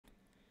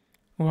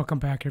Welcome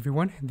back,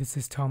 everyone. This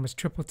is Thomas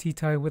Triple T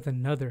Tie with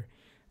another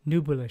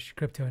new bullish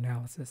crypto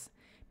analysis.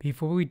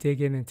 Before we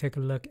dig in and take a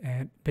look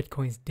at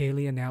Bitcoin's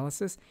daily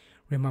analysis,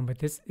 remember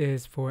this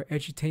is for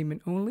edutainment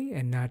only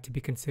and not to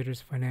be considered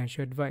as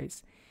financial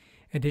advice.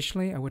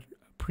 Additionally, I would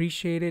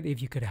appreciate it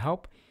if you could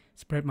help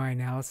spread my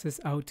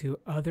analysis out to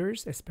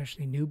others,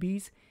 especially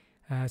newbies,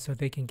 so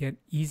they can get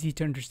easy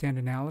to understand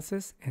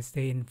analysis and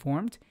stay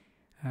informed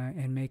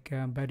and make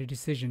better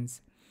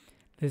decisions.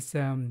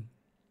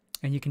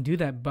 And you can do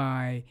that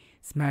by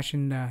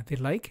smashing the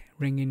like,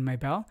 ringing my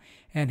bell,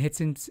 and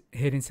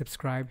hitting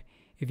subscribe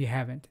if you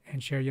haven't,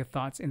 and share your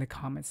thoughts in the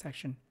comment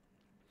section.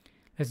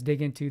 Let's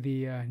dig into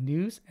the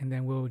news, and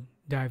then we'll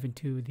dive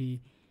into the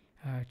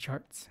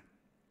charts.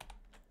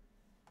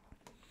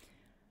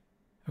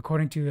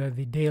 According to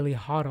the daily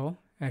hodl,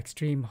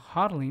 extreme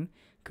hodling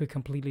could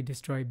completely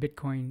destroy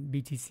Bitcoin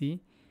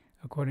BTC,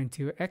 according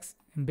to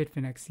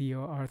Bitfinex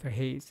CEO Arthur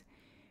Hayes.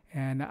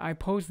 And I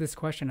posed this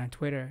question on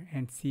Twitter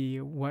and see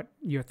what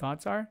your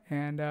thoughts are,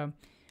 and I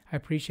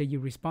appreciate you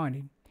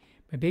responding.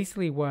 But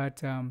basically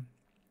and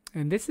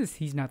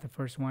he's not the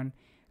first one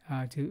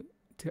to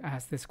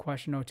ask this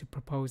question or to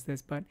propose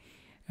this, but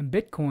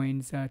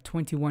Bitcoin's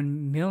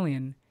 21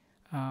 million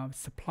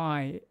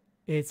supply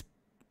is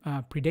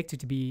predicted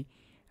to be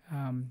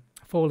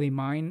fully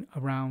mined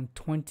around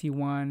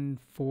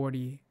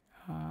 2140,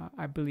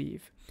 I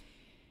believe.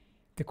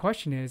 The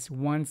question is,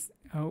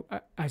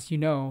 as you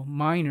know,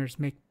 miners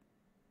make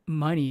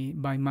money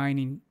by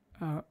mining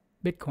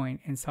Bitcoin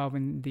and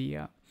solving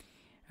the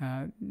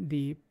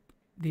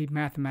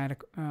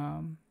mathematical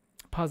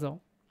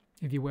puzzle,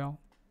 if you will.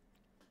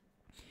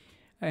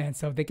 And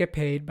so they get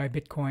paid by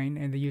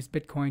Bitcoin, and they use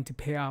Bitcoin to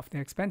pay off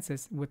their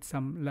expenses with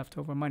some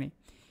leftover money.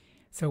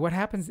 So what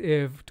happens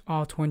if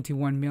all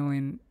 21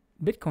 million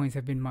Bitcoins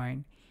have been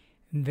mined?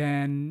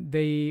 Then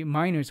the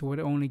miners would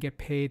only get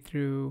paid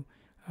through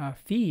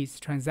fees,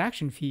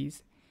 transaction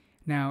fees.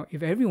 Now,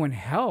 if everyone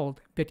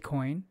held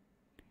Bitcoin,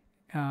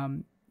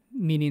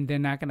 meaning they're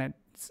not going to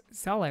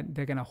sell it,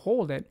 they're going to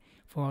hold it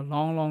for a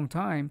long, long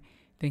time,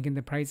 thinking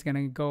the price is going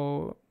to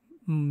go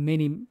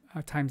many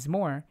times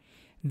more,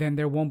 then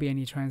there won't be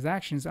any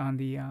transactions on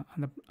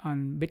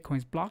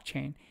Bitcoin's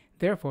blockchain.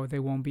 Therefore,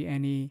 there won't be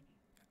any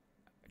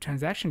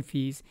transaction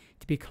fees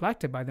to be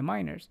collected by the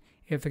miners.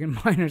 If the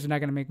miners are not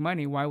going to make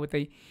money, why would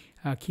they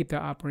keep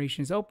their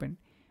operations open?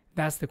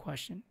 That's the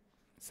question.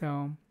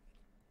 So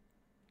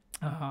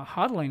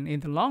hodling in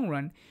the long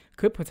run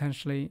could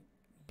potentially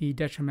be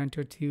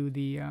detrimental to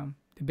the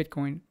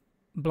Bitcoin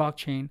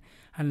blockchain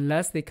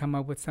unless they come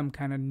up with some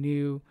kind of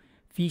new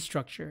fee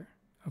structure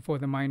for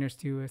the miners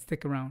to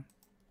stick around.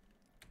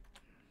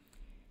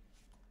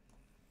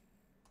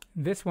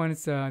 This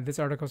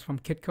article is from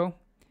Kitco,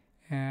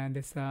 and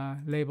it's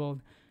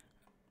labeled,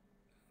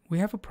 "We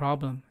have a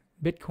problem.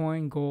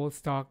 Bitcoin, gold,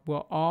 stock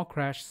will all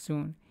crash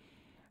soon.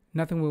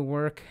 Nothing will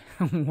work,"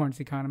 warns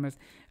economist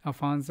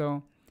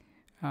Alfonso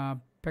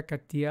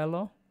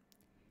Pecatiello.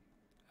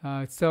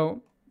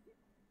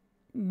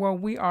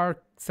 We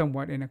are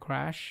somewhat in a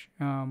crash.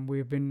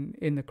 We've been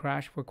in the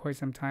crash for quite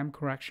some time,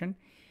 correction.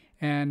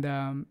 And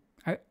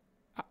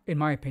in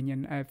my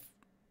opinion, I've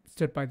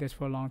stood by this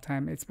for a long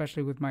time,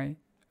 especially with my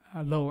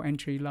low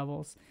entry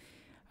levels.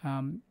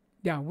 We're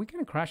going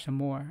to crash some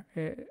more.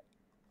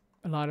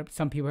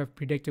 Some people have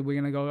predicted we're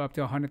going to go up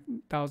to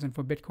 100,000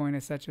 for Bitcoin,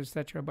 etc.,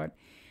 etc. But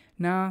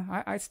no,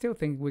 I still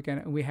think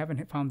we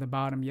haven't found the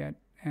bottom yet,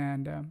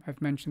 and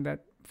I've mentioned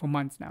that for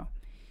months now.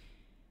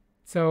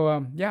 So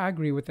I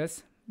agree with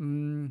this,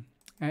 and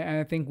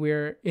I think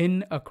we're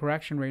in a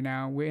correction right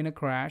now. We're in a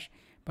crash,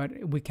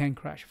 but we can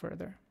crash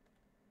further.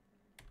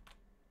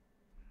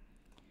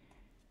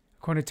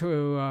 According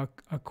to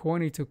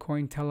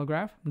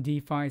Cointelegraph,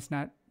 DeFi is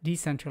not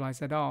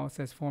decentralized at all,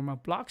 says former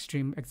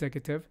Blockstream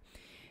executive.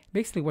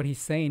 Basically, what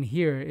he's saying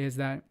here is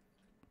that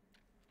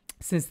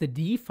since the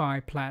DeFi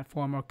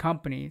platform or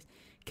companies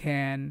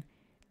can,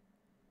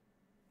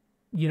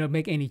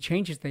 make any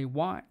changes they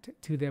want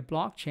to their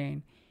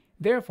blockchain,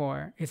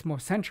 therefore it's more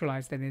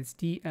centralized than it's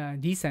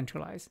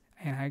decentralized.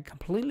 And I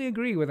completely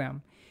agree with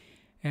him.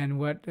 And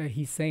what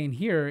he's saying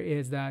here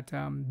is that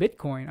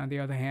Bitcoin, on the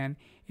other hand,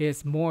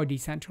 is more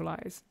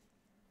decentralized.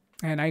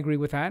 And I agree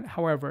with that.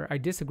 However, I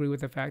disagree with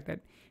the fact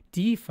that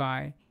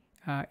DeFi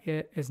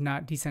is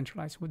not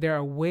decentralized. There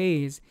are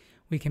ways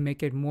we can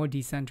make it more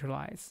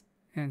decentralized.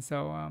 And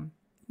so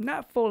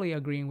not fully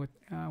agreeing with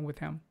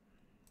him.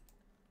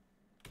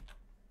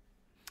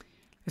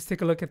 Let's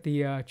take a look at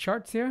the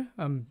charts here.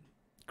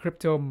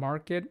 Crypto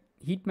market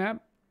heat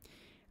map,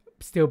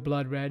 still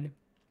blood red.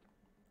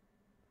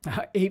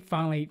 Ape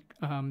finally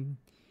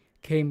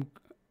came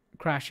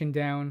crashing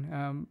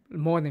down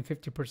more than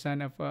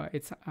 50% of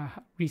its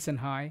recent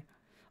high,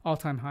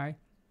 all-time high.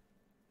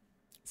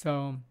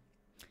 So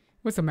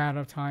it was a matter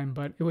of time,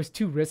 but it was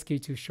too risky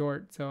to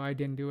short, so I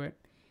didn't do it.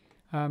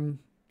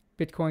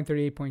 Bitcoin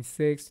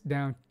 38.6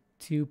 down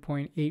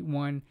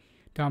 2.81,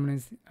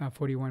 dominance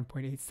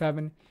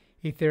 41.87.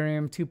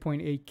 Ethereum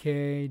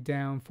 2.8K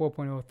down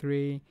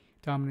 4.03,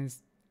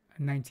 dominance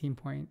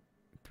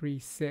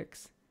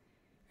 19.36.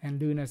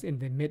 and Luna's in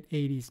the mid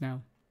 80s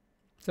now.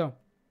 So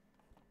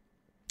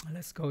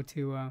let's go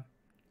to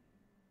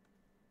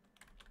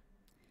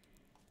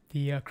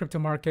the crypto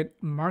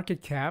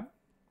market cap,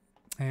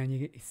 and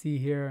you see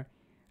here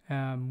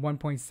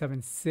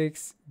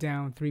 1.76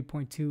 down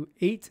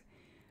 3.28,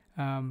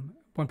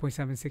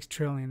 1.76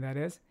 trillion that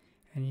is,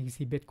 and you can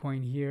see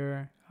Bitcoin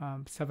here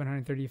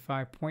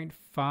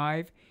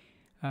 735.5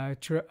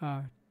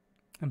 $1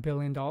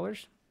 billion.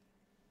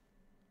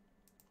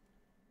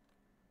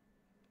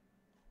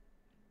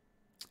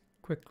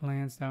 Quick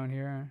glance down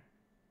here.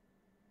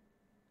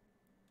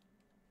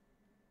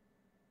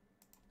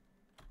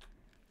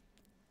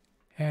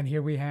 And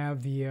here we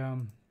have the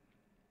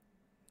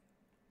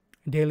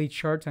daily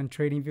charts on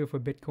TradingView for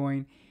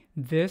Bitcoin.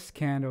 This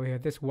candle here,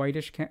 this white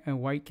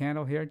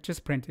candle here,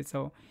 just printed.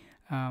 So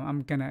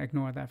I'm gonna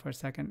ignore that for a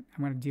second.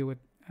 I'm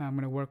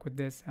gonna work with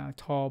this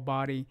tall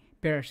body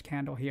bearish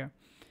candle here.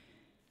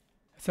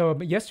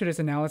 So yesterday's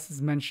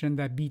analysis mentioned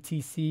that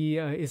BTC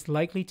is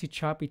likely to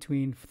chop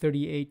between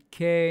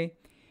 38K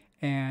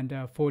and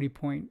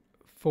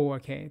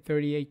 40.4K.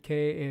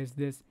 38K is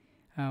this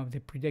the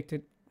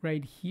predicted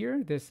right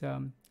here, this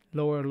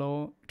lower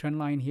low trend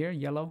line here,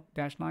 yellow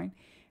dash line,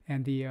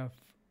 and the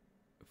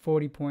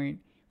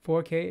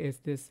 40.4K is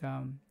this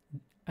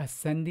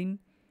ascending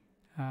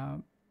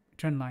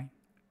trend line,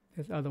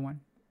 this other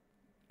one,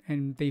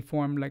 and they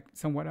form like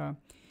somewhat a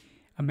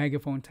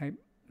megaphone type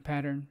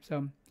pattern.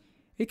 So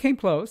it came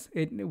close.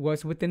 It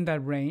was within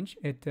that range.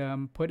 It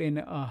put in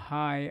a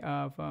high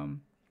of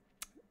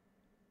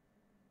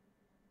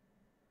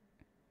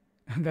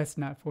that's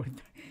not 40.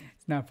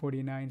 It's not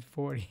 49. It's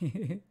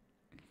 40.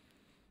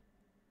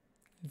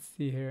 Let's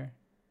see here.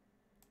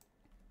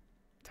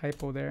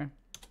 Typo there.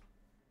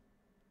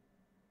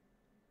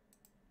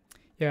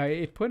 Yeah,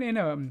 it put in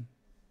a.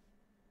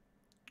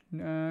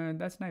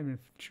 That's not even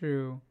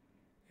true.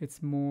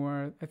 It's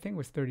more. I think it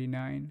was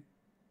 39.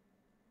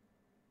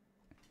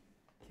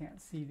 Can't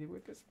see it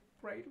with this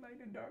bright light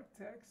and dark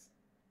text.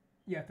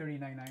 Yeah,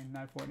 39.9,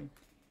 not 40.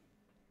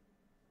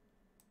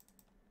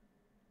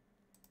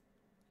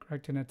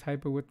 Correcting a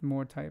typo with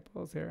more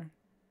typos there.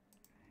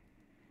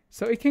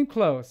 So it came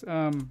close.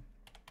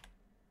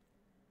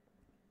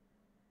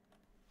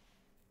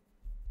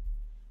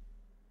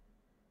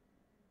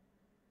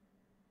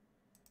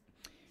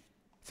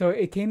 So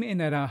it came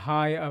in at a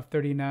high of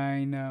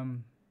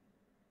 39.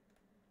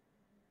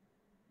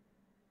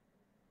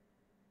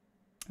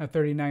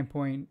 39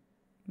 point.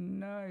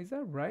 No, is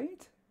that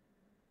right?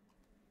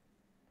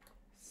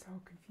 So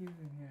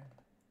confusing here.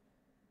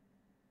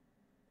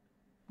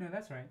 No,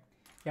 that's right.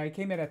 Yeah, it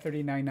came in at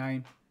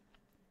 39.9,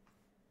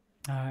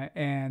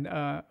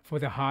 and for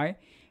the high,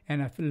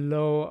 and a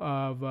low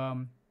of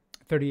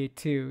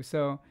 38.2.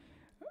 So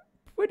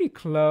pretty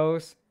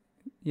close,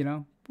 you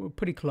know,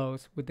 pretty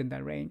close within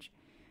that range.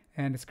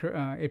 And it's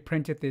it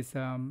printed this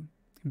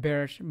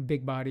bearish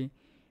big body,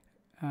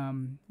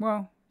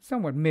 well,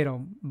 somewhat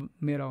middle,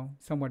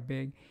 somewhat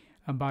big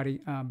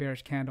body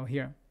bearish candle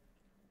here.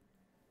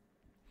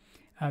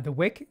 The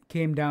wick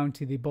came down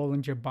to the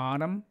Bollinger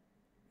bottom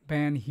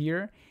band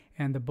here,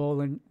 and the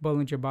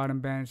Bollinger bottom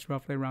band is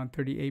roughly around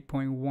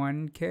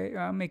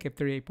 38.1K, make it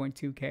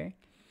 38.2K.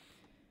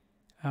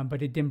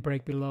 But it didn't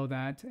break below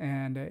that,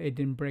 and it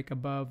didn't break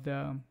above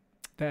the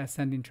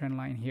ascending trend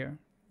line here,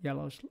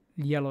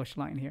 yellowish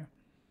line here.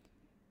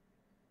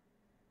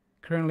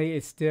 Currently,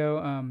 it's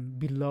still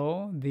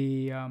below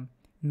the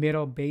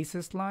middle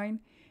basis line,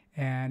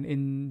 and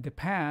in the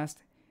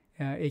past,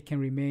 it can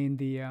remain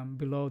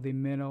below the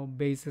middle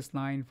basis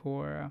line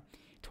for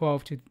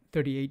 12 to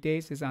 38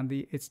 days. Is on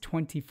its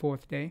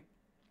 24th day.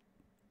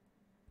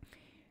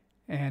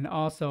 And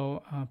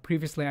also,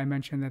 previously I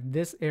mentioned that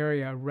this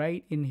area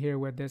right in here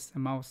where this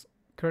mouse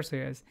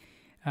cursor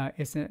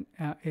is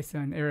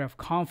an area of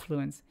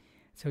confluence.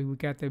 So we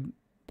got the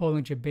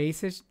Bollinger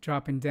basis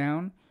dropping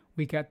down.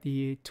 We got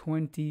the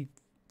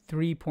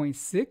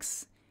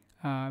 23.6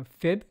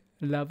 fib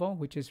level,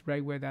 which is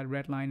right where that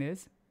red line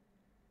is,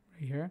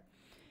 right here.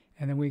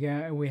 And then we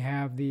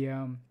have the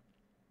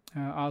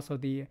also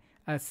the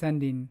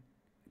ascending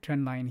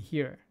trend line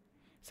here.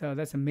 So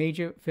that's a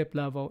major fib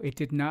level. It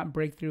did not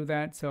break through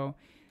that, so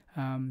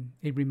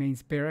it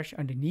remains bearish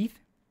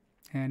underneath,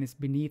 and it's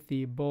beneath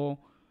the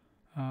bull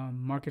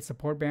market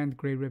support band,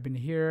 gray ribbon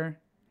here,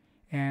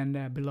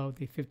 and below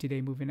the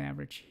 50-day moving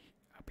average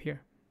up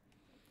here.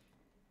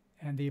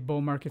 And the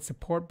bull market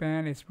support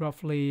band is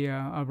roughly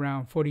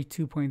around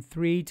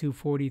 42.3 to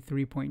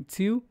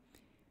 43.2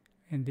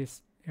 in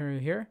this area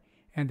here,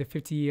 and the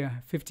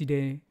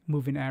 50-day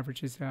moving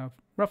average is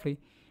roughly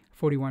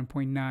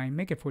 41.9,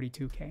 make it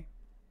 42K.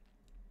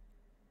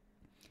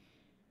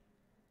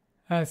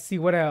 See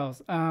what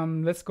else.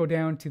 Let's go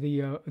down to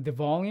the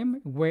volume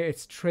where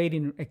it's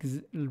trading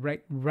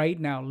right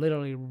now.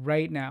 Literally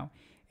right now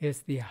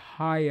is the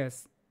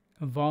highest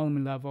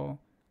volume level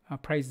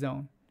price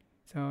zone.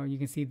 So you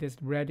can see this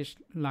reddish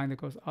line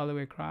that goes all the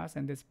way across,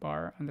 and this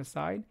bar on the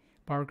side,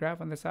 bar graph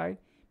on the side,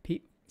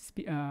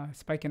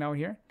 spiking out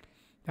here.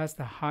 That's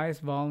the highest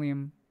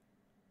volume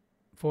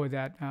for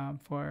that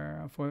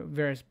for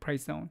various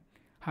price zone,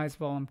 highest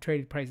volume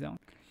traded price zone.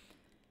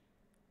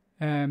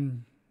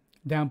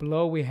 Down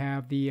below we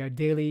have the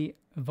daily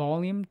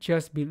volume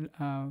just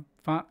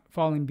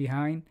falling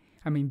behind.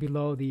 I mean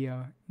below the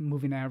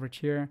moving average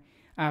here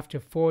after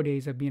 4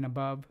 days of being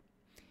above.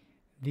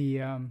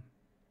 The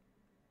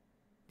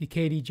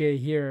KDJ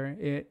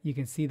here, you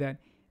can see that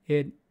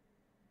it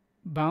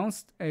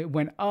bounced, it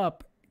went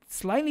up,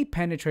 slightly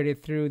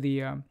penetrated through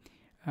the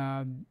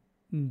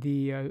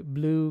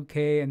blue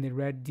K and the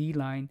red D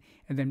line,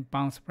 and then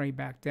bounced right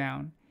back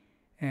down,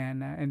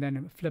 and then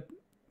it flipped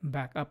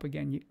back up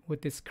again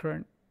with this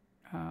current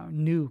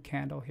new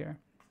candle here.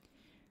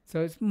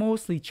 So it's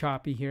mostly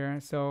choppy here.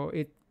 So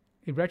it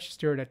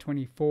registered at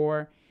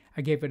 24.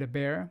 I gave it a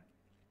bear,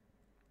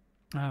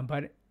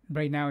 but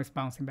right now it's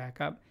bouncing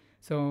back up.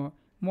 So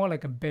more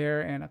like a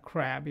bear and a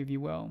crab, if you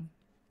will.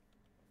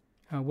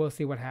 We'll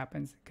see what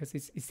happens, because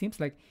it seems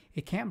like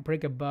it can't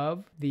break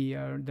above the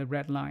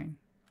red line.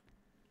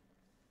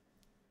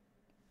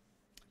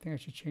 I think I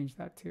should change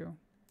that too.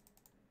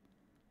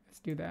 Let's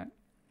do that.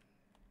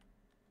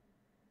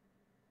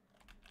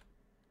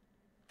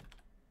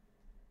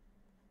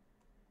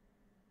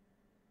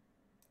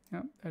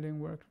 Nope, that didn't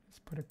work. Let's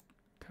put a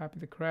copy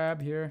the crab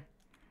here.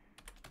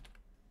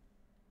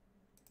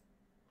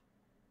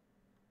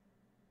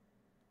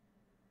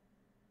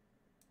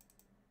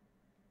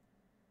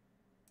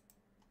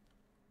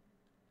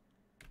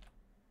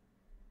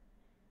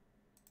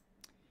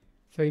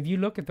 So if you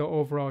look at the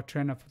overall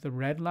trend of the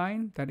red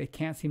line that it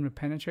can't seem to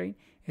penetrate,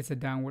 it's a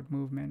downward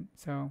movement.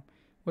 So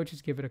we'll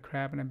just give it a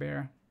crab and a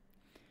bear.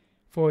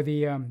 For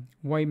the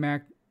white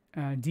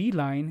MACD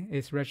line,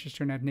 it's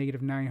registering at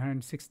negative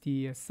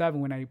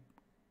 967 when I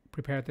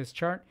prepared this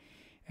chart.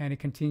 And it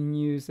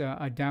continues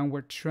a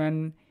downward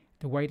trend,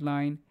 the white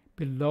line,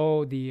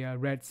 below the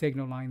red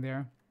signal line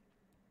there.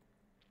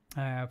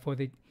 For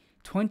the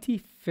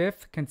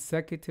 25th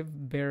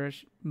consecutive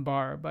bearish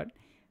bar, but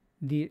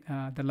the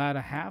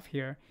latter half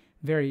here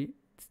very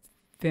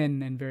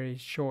thin and very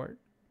short,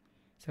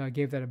 so I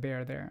gave that a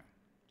bear there.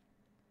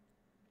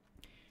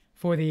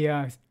 For the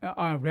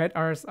red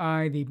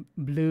RSI, the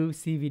blue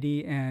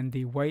CVD, and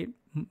the white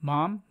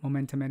MOM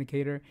momentum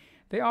indicator,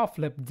 they all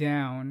flipped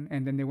down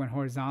and then they went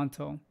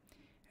horizontal,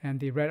 and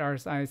the red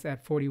RSI is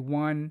at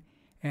 41,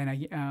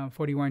 and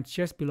 41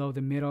 just below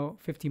the middle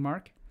 50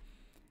 mark,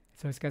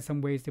 so it's got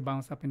some ways to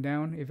bounce up and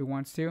down if it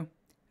wants to.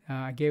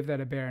 I gave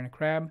that a bear and a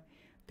crab.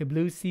 The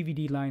blue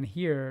CVD line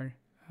here,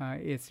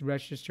 it's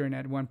registering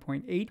at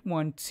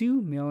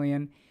 1.812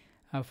 million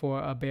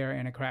for a bear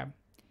and a crab.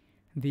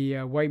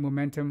 The white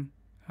momentum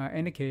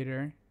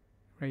indicator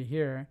right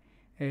here,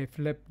 it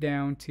flipped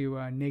down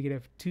to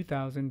negative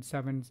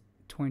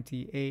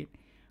 2,728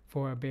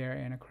 for a bear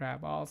and a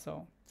crab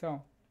also.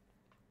 So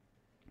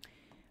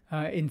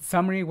in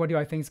summary, what do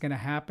I think is going to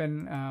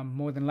happen?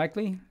 More than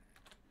likely,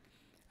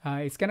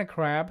 it's going to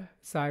crab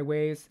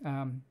sideways.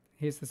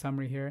 Here's the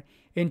summary here.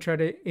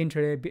 Intraday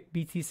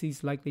BTC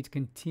is likely to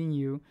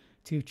continue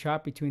to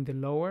chop between the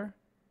lower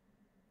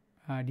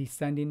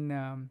descending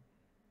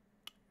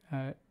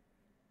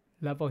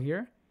level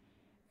here,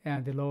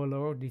 and the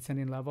lower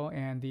descending level,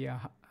 and the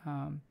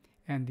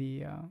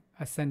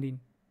ascending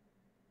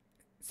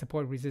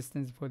support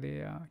resistance for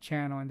the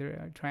channel and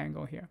the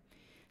triangle here.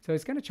 So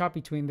it's going to chop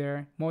between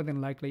there. More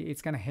than likely,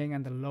 it's going to hang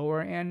on the lower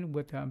end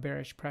with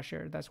bearish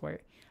pressure. That's why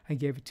I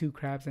gave it 2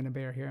 crabs and a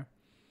bear here.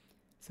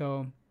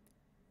 So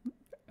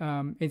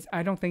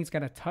I don't think it's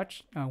going to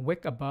touch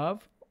wick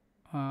above,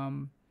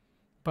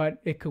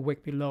 but it could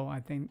wick below, I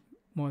think,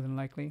 more than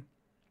likely.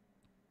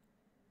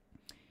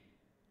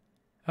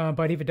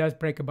 But if it does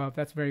break above,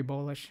 that's very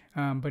bullish.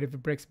 But if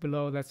it breaks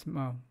below, that's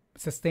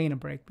sustain a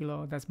break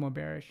below, that's more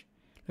bearish.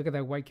 Look at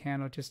that white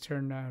candle just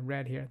turned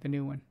red here, the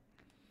new one.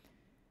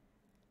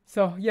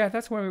 So yeah,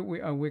 that's where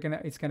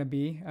it's gonna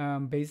be.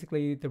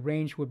 Basically, the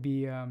range would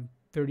be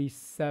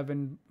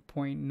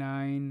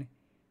 37.9.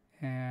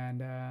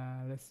 And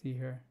let's see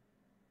here,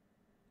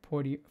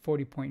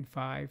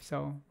 40.5,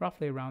 so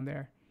roughly around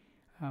there.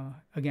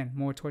 Again,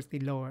 more towards the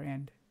lower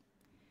end.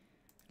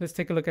 Let's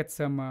take a look at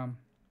some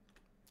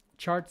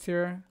charts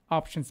here.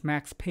 Options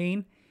max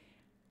pain.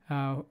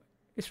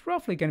 It's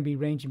roughly going to be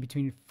ranging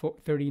between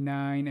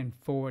 39 and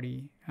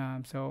 40.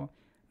 So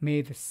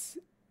May this,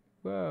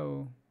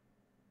 whoa.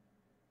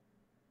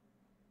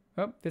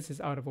 Oh, this is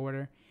out of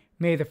order.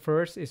 May the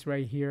 1st is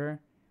right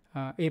here.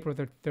 April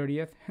the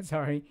 30th,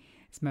 sorry.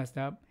 It's messed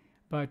up,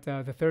 but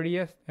the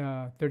 30th,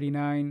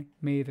 39,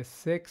 May the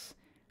 6th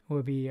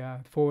will be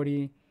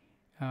 40,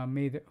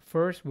 May the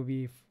 1st will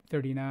be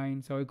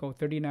 39, so it go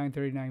 39,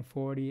 39,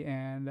 40,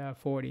 and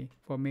 40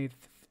 for May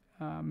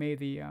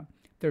the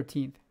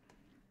 13th.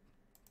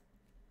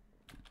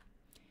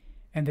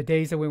 And the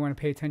days that we want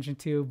to pay attention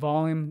to,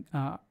 volume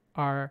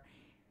are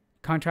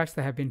contracts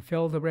that have been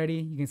filled already.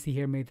 You can see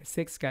here May the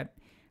 6th got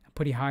a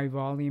pretty high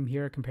volume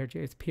here compared to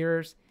its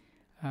peers.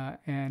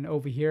 And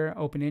over here,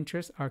 open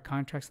interest are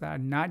contracts that are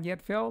not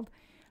yet filled,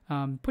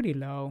 pretty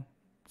low.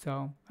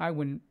 So I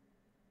wouldn't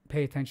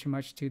pay attention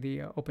much to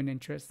the open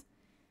interest.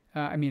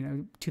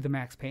 to the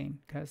max pain,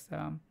 because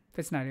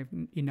that's not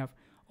enough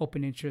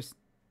open interest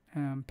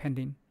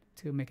pending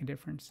to make a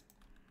difference.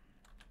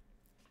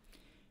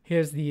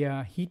 Here's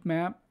the heat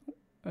map,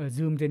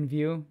 zoomed in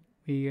view.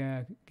 We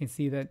can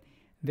see that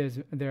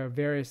there are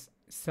various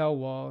sell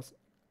walls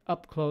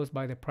up close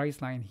by the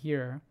price line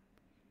here,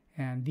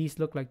 and these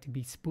look like to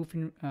be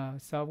spoofing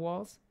sell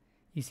walls.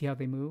 You see how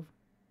they move?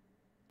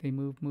 They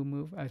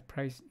move as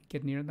price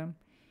get near them.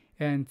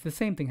 And the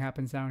same thing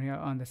happens down here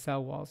on the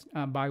sell walls,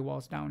 buy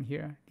walls down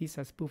here. These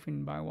are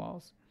spoofing buy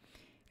walls.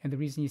 And the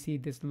reason you see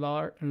this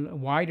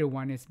wider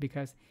one is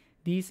because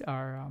these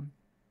are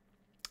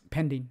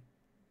pending.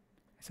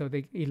 So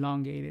they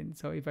elongated.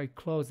 So if I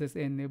close this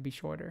in, it'll be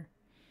shorter.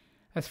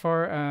 As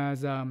far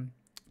as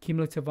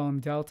cumulative volume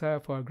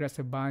delta for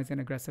aggressive buys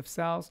and aggressive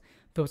sells,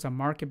 those are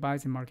market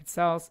buys and market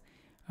sells.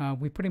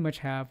 We pretty much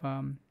have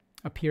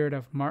a period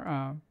of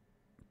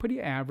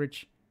pretty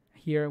average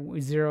here.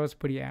 Zero is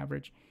pretty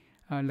average,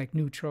 like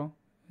neutral.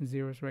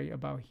 Zero is right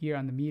about here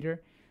on the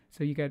meter.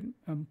 So you get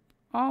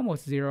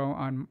almost zero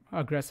on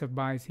aggressive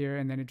buys here,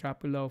 and then it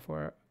dropped below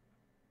for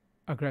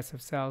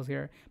aggressive sells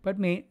here. But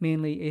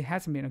mainly it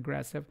hasn't been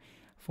aggressive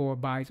for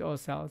buys or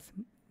sells,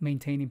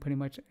 maintaining pretty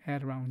much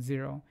at around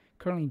zero.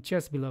 Currently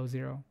just below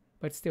zero,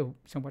 but still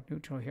somewhat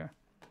neutral here.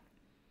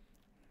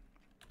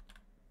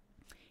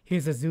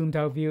 Here's a zoomed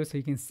out view, so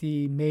you can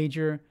see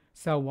major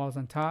sell walls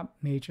on top,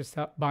 major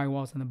buy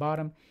walls on the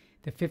bottom.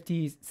 The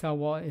 50 sell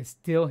wall is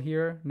still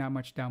here, not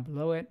much down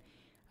below it.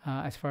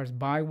 As far as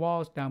buy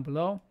walls down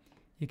below,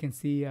 you can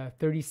see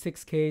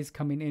 36K is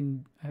coming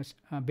in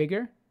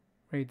bigger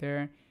right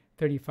there.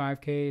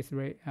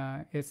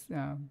 35K is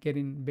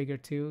getting bigger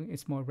too.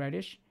 It's more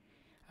reddish.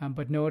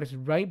 But notice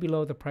right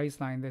below the price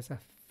line, there's a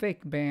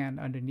thick band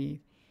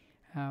underneath.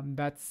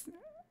 That's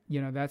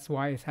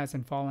why it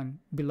hasn't fallen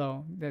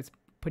below. There's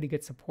pretty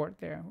good support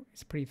there.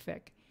 It's pretty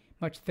thick,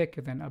 much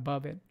thicker than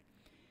above it.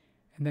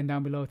 And then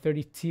down below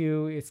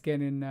 32, it's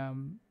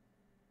getting,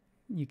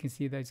 you can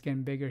see that it's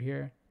getting bigger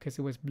here because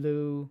it was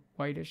blue,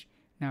 whitish.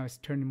 Now it's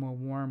turning more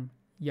warm,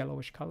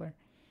 yellowish color.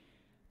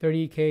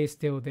 30K is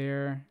still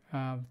there.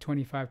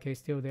 25K is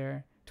still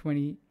there.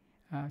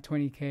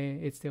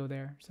 20K, it's still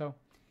there. So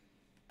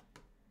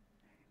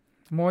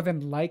more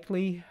than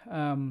likely,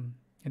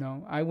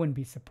 I wouldn't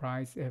be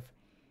surprised if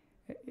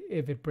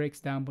it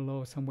breaks down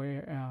below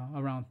somewhere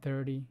around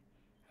 30K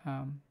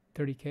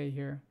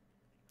here,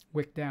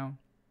 wick down.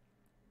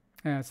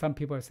 Some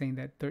people are saying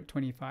that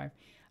 25.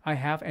 I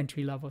have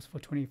entry levels for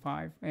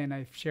 25, and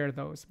I've shared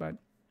those, but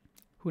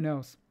who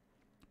knows?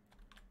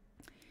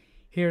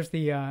 Here's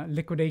the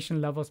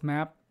liquidation levels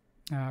map.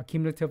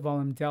 Cumulative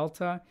volume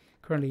delta,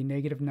 currently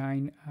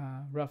 -9,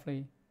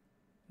 roughly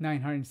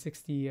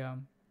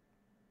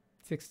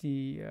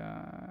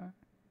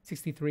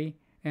 63,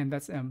 and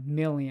that's a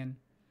million.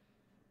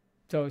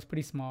 So it's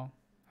pretty small.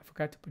 I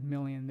forgot to put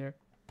million there.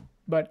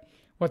 But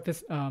what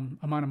this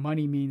amount of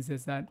money means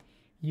is that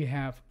you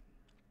have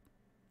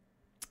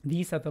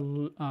these are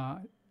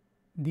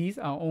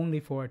only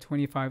for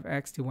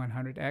 25x to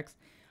 100x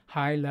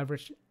high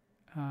leverage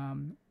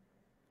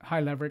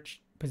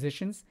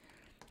positions.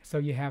 So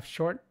you have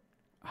short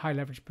high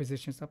leverage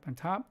positions up on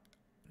top,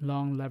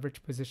 long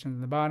leverage positions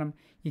on the bottom.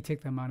 You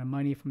take the amount of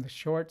money from the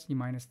shorts, you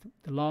minus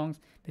the longs.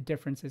 The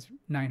difference is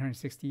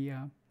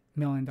 $960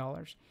 million,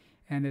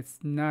 and it's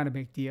not a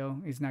big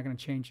deal. It's not going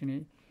to change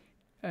any.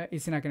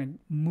 It's not going to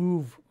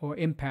move or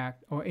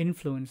impact or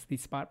influence the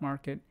spot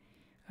market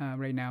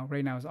right now.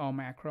 Right now is all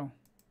macro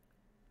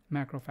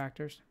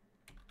factors.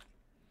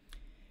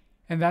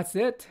 And that's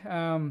it.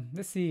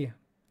 Let's see.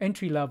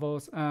 Entry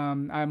levels.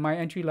 My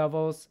entry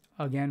levels,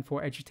 again,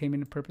 for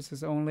edutainment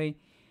purposes only,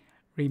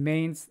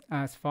 remains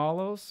as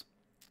follows.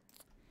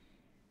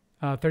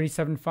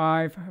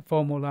 37.5,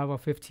 FOMO level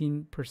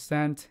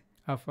 15%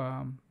 of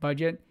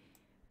budget.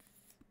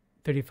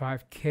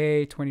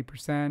 35K,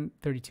 20%.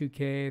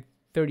 32K,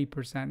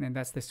 30%, and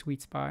that's the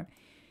sweet spot.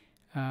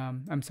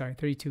 I'm sorry,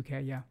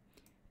 32K, yeah.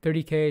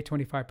 30K,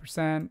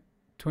 25%.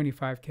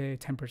 25K,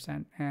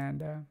 10%.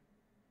 And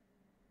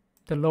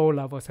the lower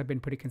levels have been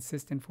pretty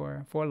consistent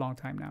for a long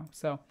time now.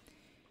 So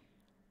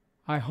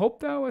I hope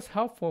that was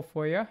helpful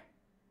for you.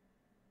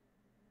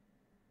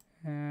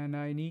 And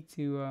I need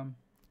to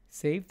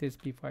save this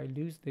before I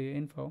lose the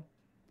info.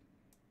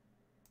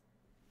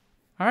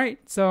 All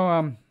right,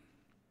 so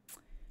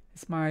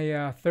it's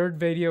my third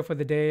video for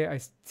the day. I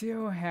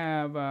still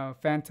have a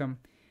Phantom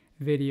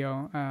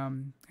video,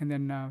 and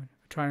then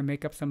try to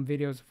make up some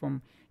videos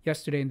from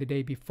yesterday and the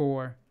day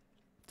before.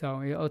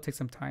 So it'll take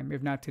some time.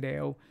 If not today,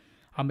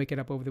 I'll make it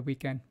up over the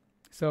weekend.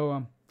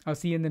 So I'll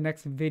see you in the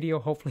next video,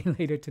 hopefully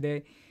later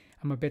today.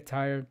 I'm a bit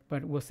tired,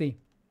 but we'll see.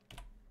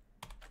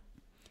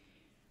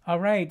 All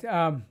right,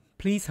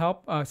 please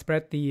help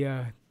spread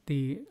the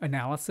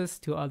analysis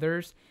to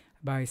others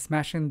by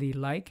smashing the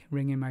like,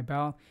 ringing my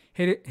bell,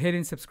 hit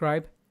and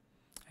subscribe,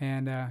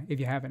 and if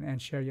you haven't,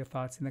 and share your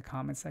thoughts in the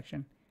comment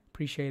section.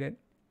 Appreciate it.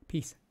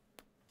 Peace.